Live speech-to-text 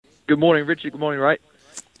Good morning, Richard. Good morning, Ray.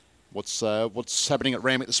 What's happening at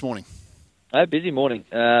Randwick this morning? Busy morning.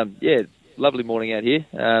 Lovely morning out here.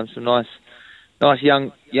 Some nice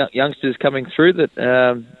youngsters coming through that,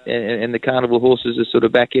 and the carnival horses are sort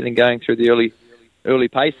of back in and going through the early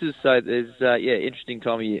paces. So there's interesting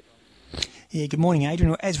time of year. Yeah, good morning,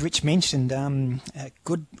 Adrian. As Rich mentioned, a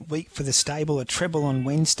good week for the stable, a treble on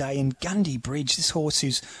Wednesday, and Gundy Bridge, this horse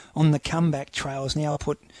who's on the comeback trail, has now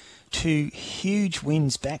put 2 huge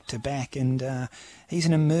wins back to back, and he's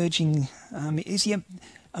an emerging. Is he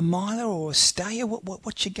a miler or a stayer?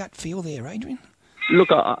 What's your gut feel there, Adrian?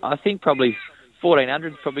 Look, I think probably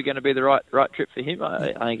 1400 is probably going to be the right trip for him.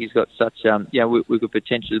 I think he's got such. We could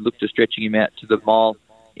potentially look to stretching him out to the mile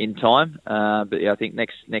in time, but I think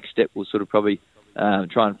next step will sort of probably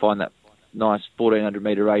try and find that nice 1400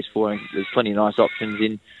 metre race for him. There's plenty of nice options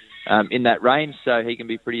in that range, so he can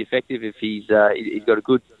be pretty effective if he's got a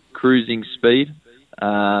good cruising speed,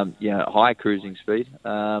 high cruising speed.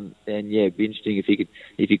 And it'd be interesting if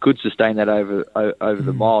he could sustain that over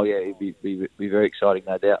the mile. Yeah, it'd be very exciting,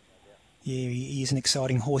 no doubt. Yeah, he is an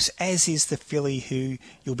exciting horse, as is the filly who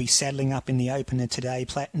you'll be saddling up in the opener today,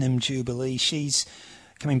 Platinum Jubilee. She's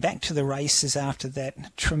coming back to the races after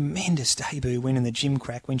that tremendous debut win in the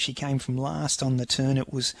Gimcrack when she came from last on the turn.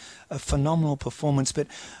 It was a phenomenal performance, but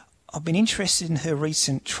I've been interested in her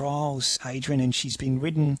recent trials, Adrian, and she's been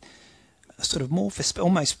ridden sort of more for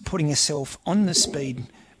almost putting herself on the speed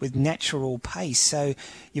with natural pace. So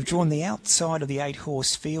you've drawn the outside of the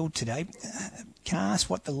 8-horse field today. Can I ask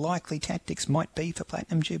what the likely tactics might be for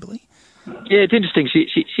Platinum Jubilee? Yeah, it's interesting.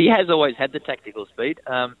 She has always had the tactical speed.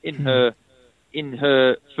 In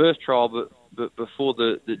her first trial, but before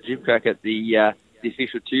the Gimcrack at the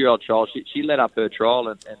official 2-year-old trial, she led up her trial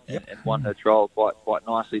and won her trial quite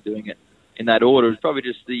nicely, doing it in that order. It was probably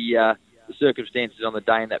just the circumstances on the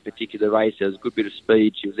day in that particular race. There was a good bit of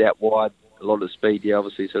speed. She was out wide, a lot of speed,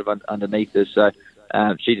 obviously sort of underneath her. So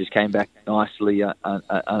she just came back nicely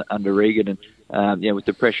under Regan, and with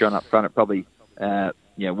the pressure on up front, it probably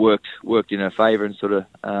worked in her favour and sort of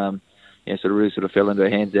really fell into her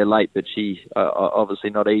hands there late. But she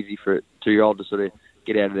obviously not easy for a 2-year-old to sort of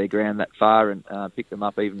get out of their ground that far and pick them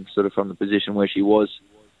up even sort of from the position where she was.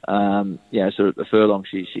 Sort of the furlong,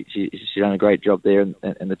 she done a great job there, and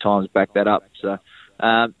the times back that up. So,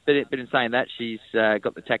 but in saying that, she's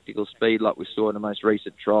got the tactical speed like we saw in the most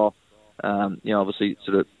recent trial. Obviously,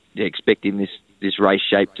 sort of expecting this race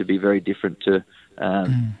shape to be very different to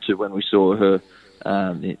when we saw her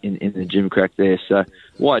in the Gimcrack there. So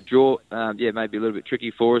wide draw, maybe a little bit tricky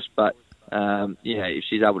for us, but if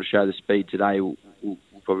she's able to show the speed today, we'll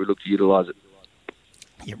probably look to utilise it.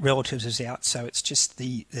 Yeah, Relatives is out, so it's just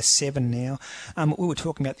the 7 now. We were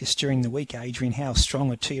talking about this during the week, Adrian, how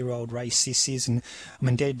strong a 2-year-old race this is, and I'm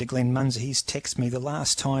indebted to Glenn Munzer. He's texted me the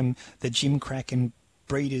last time the Gimcrack and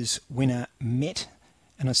Breeders' winner met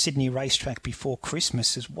on a Sydney racetrack before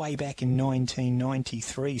Christmas is way back in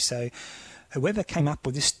 1993. So whoever came up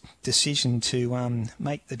with this decision to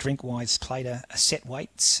make the Drinkwise Plate a set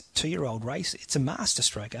weights 2-year-old race, it's a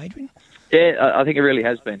masterstroke, Adrian. Yeah, I think it really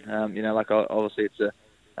has been. Obviously it's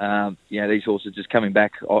these horses just coming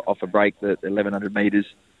back off a break, the 1100 metres,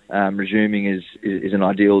 resuming is an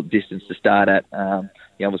ideal distance to start at.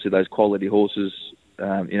 Obviously those quality horses,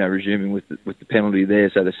 resuming with the penalty there,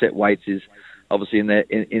 so the set weights is obviously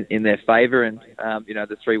in their favour, and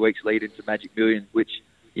the 3 weeks lead into Magic Millions, which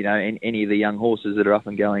any of the young horses that are up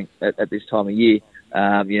and going at this time of year,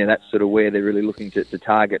 that's sort of where they're really looking to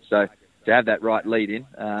target. So to have that right lead in,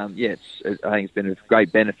 I think it's been a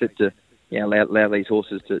great benefit to allow these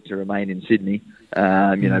horses to remain in Sydney,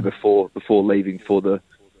 before leaving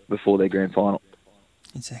before their grand final.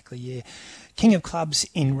 Exactly, yeah. King of Clubs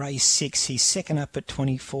in race 6, he's second up at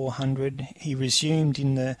 2400. He resumed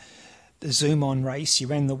in the Zoom On race. He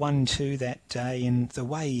ran the 1-2 that day, and the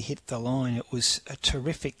way he hit the line, it was a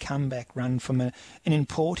terrific comeback run from an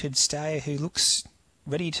imported stayer who looks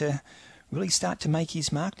ready to really start to make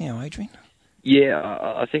his mark now, Adrian. Yeah,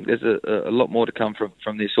 I think there's a lot more to come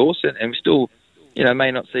from this horse, and we still,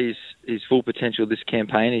 may not see his full potential this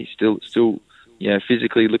campaign. He still,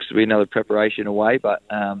 physically looks to be another preparation away, but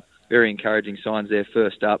very encouraging signs there.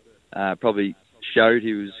 First up, probably showed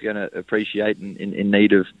he was going to appreciate and in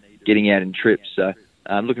need of getting out in trips. So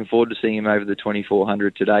I'm looking forward to seeing him over the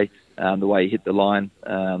 2400 today. The way he hit the line,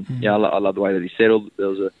 I love the way that he settled. There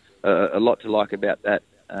was a lot to like about that.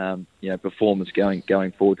 Performance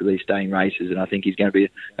going forward to these staying races, and I think he's going to be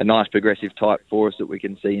a nice progressive type for us that we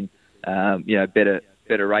can see in better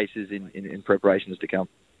races in preparations to come.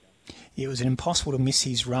 it was impossible to miss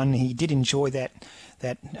his run. He did enjoy that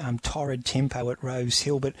torrid tempo at Rose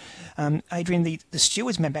Hill. But, Adrian, the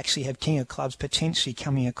stewards map actually have King of Clubs potentially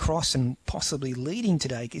coming across and possibly leading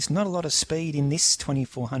today. There's not a lot of speed in this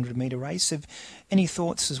 2,400 metre race. Have any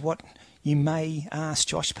thoughts as what you may ask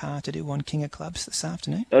Josh Parr to do on King of Clubs this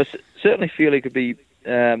afternoon? I certainly feel he could be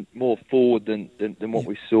more forward than what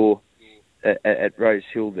we saw at Rose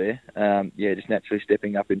Hill there. Just naturally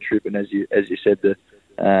stepping up in trip, and as you said, the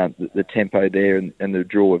tempo there and the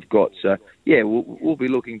draw we've got. So we'll be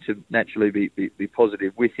looking to naturally be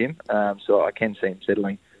positive with him. So I can see him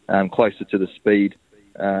settling closer to the speed.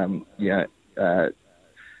 Setting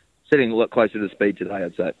a lot closer to the speed today,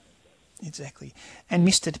 I'd say. Exactly. And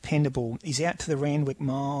Mr. Dependable is out to the Randwick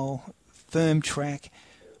Mile, firm track.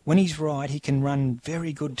 When he's right, he can run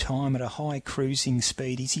very good time at a high cruising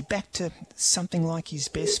speed. Is he back to something like his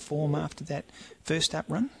best form after that first up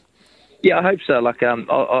run? Yeah, I hope so. I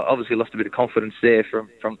obviously lost a bit of confidence there from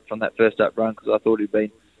that first up run because I thought he'd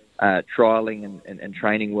been trialling and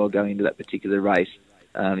training well going into that particular race.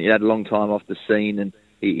 He had a long time off the scene, and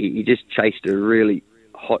he just chased a really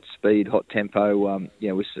hot speed, hot tempo.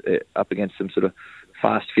 Was up against some sort of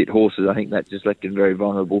fast, fit horses. I think that just left him very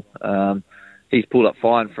vulnerable. He's pulled up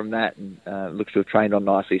fine from that and looks to have trained on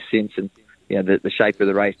nicely since. And the shape of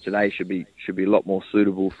the race today should be a lot more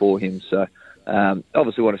suitable for him. So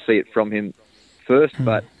obviously want to see it from him first,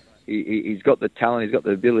 but he's got the talent, he's got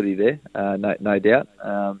the ability there, no doubt.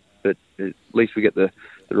 But at least we get the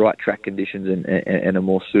right track conditions and a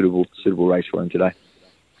more suitable race for him today.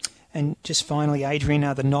 And just finally, Adrian,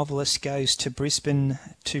 the Novelist goes to Brisbane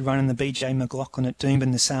to run in the BJ McLaughlin at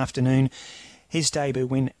Doomben this afternoon. His debut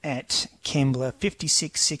win at Kembla,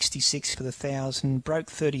 56.66 for the 1,000, broke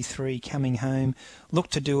 33 coming home,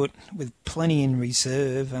 looked to do it with plenty in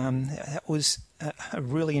reserve. That was a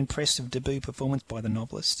really impressive debut performance by the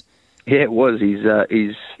Novelist. Yeah, it was. He's a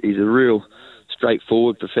real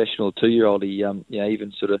straightforward professional 2-year-old. He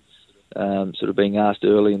even sort of being asked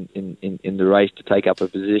early in the race to take up a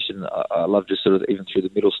position. I love just sort of even through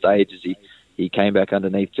the middle stages, he came back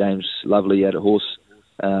underneath James Lovely. He had a horse,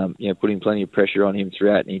 putting plenty of pressure on him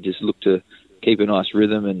throughout, and he just looked to keep a nice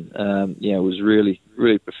rhythm and, was really,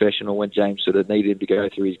 really professional. When James sort of needed him to go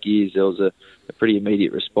through his gears, there was a pretty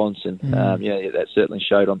immediate response, and, that certainly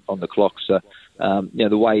showed on the clock. So,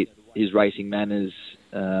 the way his racing manners,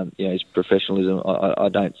 his professionalism, I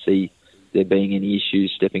don't see there being any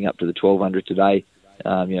issues stepping up to the 1,200 today,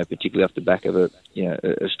 particularly off the back of a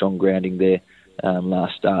strong grounding there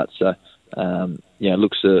last start. So,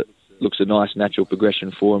 looks a nice natural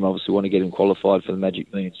progression for him. Obviously want to get him qualified for the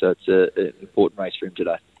Magic Million, so it's an important race for him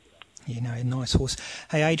today. A nice horse.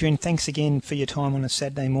 Hey, Adrian, thanks again for your time on a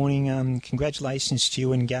Saturday morning. Congratulations to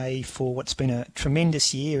you and Gay for what's been a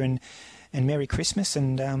tremendous year, and Merry Christmas,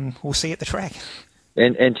 and we'll see you at the track.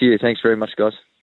 And to you. Thanks very much, guys.